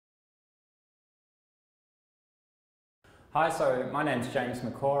Hi, so my name's James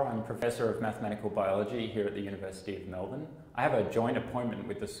McCaw. I'm Professor of Mathematical Biology here at the University of Melbourne. I have a joint appointment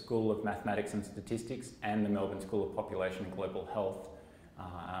with the School of Mathematics and Statistics and the Melbourne School of Population and Global Health.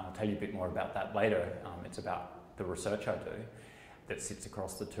 I'll tell you a bit more about that later. It's about the research I do that sits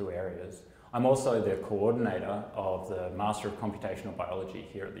across the two areas. I'm also the coordinator of the Master of Computational Biology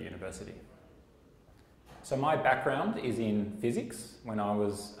here at the university. So my background is in physics. When I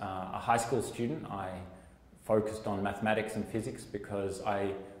was a high school student, I focused on mathematics and physics because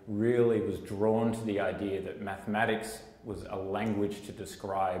I really was drawn to the idea that mathematics was a language to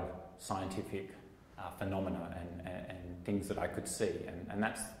describe scientific phenomena and things that I could see, and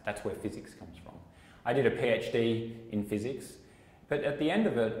that's where physics comes from. I did a PhD in physics, but at the end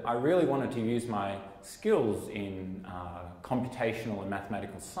of it, I really wanted to use my skills in computational and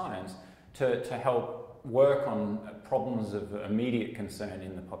mathematical science to help work on problems of immediate concern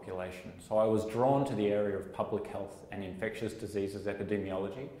in the population. So I was drawn to the area of public health and infectious diseases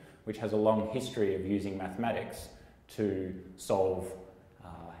epidemiology, which has a long history of using mathematics to solve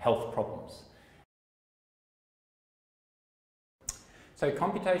health problems. So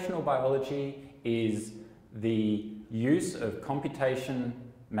computational biology is the use of computation,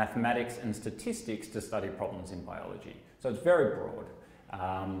 mathematics and statistics to study problems in biology. So it's very broad.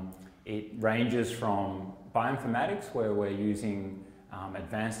 It ranges from bioinformatics, where we're using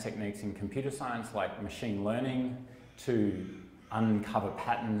advanced techniques in computer science like machine learning to uncover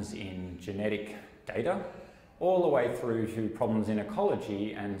patterns in genetic data, all the way through to problems in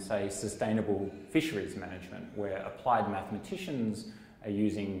ecology and, say, sustainable fisheries management, where applied mathematicians are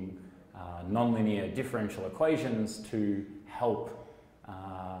using nonlinear differential equations to help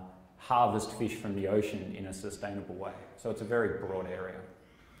harvest fish from the ocean in a sustainable way. So it's a very broad area.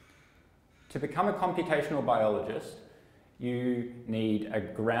 To become a computational biologist, you need a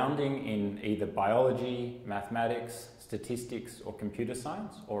grounding in either biology, mathematics, statistics, or computer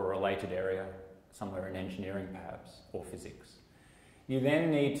science, or a related area, somewhere in engineering perhaps, or physics. You then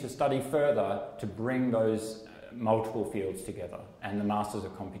need to study further to bring those multiple fields together, and the Masters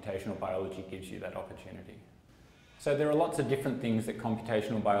of Computational Biology gives you that opportunity. So there are lots of different things that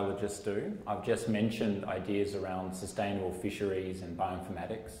computational biologists do. I've just mentioned ideas around sustainable fisheries and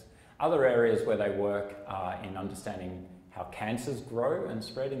bioinformatics. Other areas where they work are in understanding how cancers grow and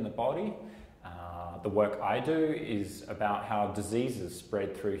spread in the body. The work I do is about how diseases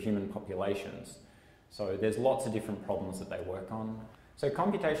spread through human populations. So there's lots of different problems that they work on. So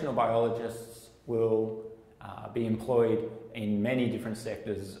computational biologists will be employed in many different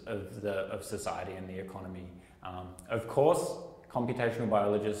sectors of society and the economy. Of course, computational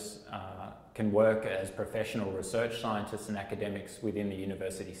biologists can work as professional research scientists and academics within the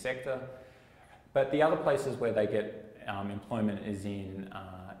university sector. But the other places where they get employment is in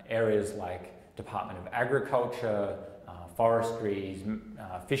areas like Department of Agriculture, forestry,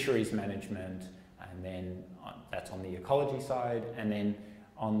 fisheries management, and then that's on the ecology side. And then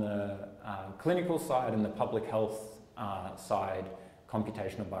on the clinical side and the public health side,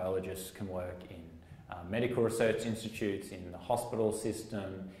 computational biologists can work in medical research institutes, in the hospital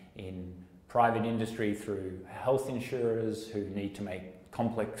system, in private industry through health insurers who need to make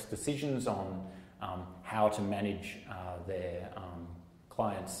complex decisions on how to manage their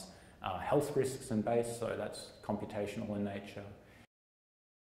clients' health risks and base, so that's computational in nature.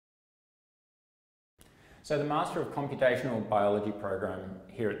 So the Master of Computational Biology program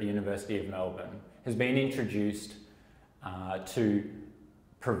here at the University of Melbourne has been introduced to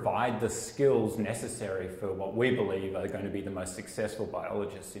provide the skills necessary for what we believe are going to be the most successful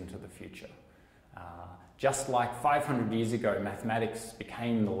biologists into the future. Just like 500 years ago, mathematics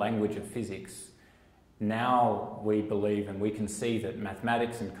became the language of physics, now we believe and we can see that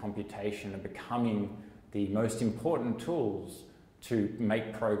mathematics and computation are becoming the most important tools to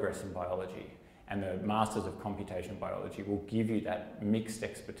make progress in biology. And the Masters of Computational Biology will give you that mixed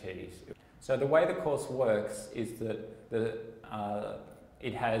expertise. So the way the course works is that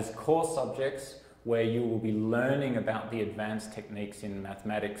it has core subjects where you will be learning about the advanced techniques in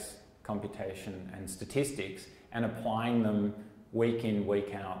mathematics, computation and statistics and applying them week in,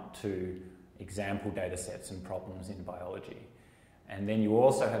 week out to example data sets and problems in biology. And then you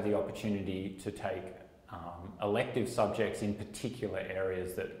also have the opportunity to take elective subjects in particular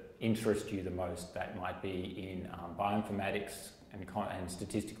areas that interest you the most. That might be in bioinformatics and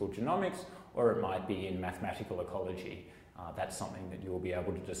statistical genomics, or it might be in mathematical ecology. That's something that you'll be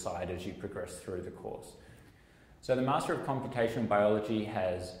able to decide as you progress through the course. So the Master of Computational Biology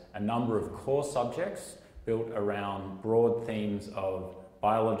has a number of core subjects built around broad themes of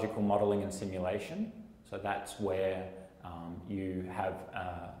biological modelling and simulation. So that's where you have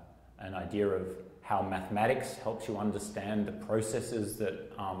an idea of how mathematics helps you understand the processes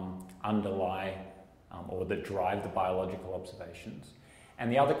that underlie or that drive the biological observations.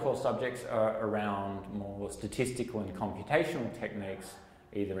 And the other core subjects are around more statistical and computational techniques,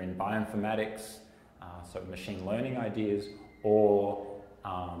 either in bioinformatics, so machine learning ideas, or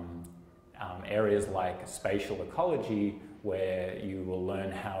areas like spatial ecology, where you will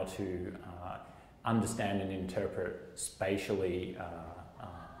learn how to understand and interpret spatially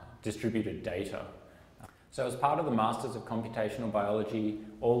distributed data. So as part of the Masters of Computational Biology,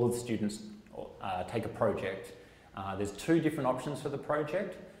 all of the students take a project. There's two different options for the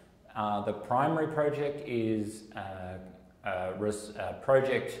project. The primary project is a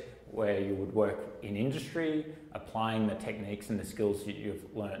project where you would work in industry, applying the techniques and the skills that you've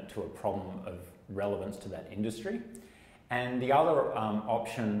learnt to a problem of relevance to that industry. And the other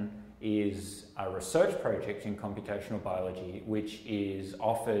option is a research project in computational biology, which is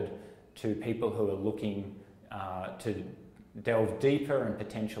offered to people who are looking to delve deeper and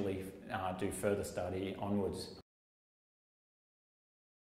potentially do further study onwards.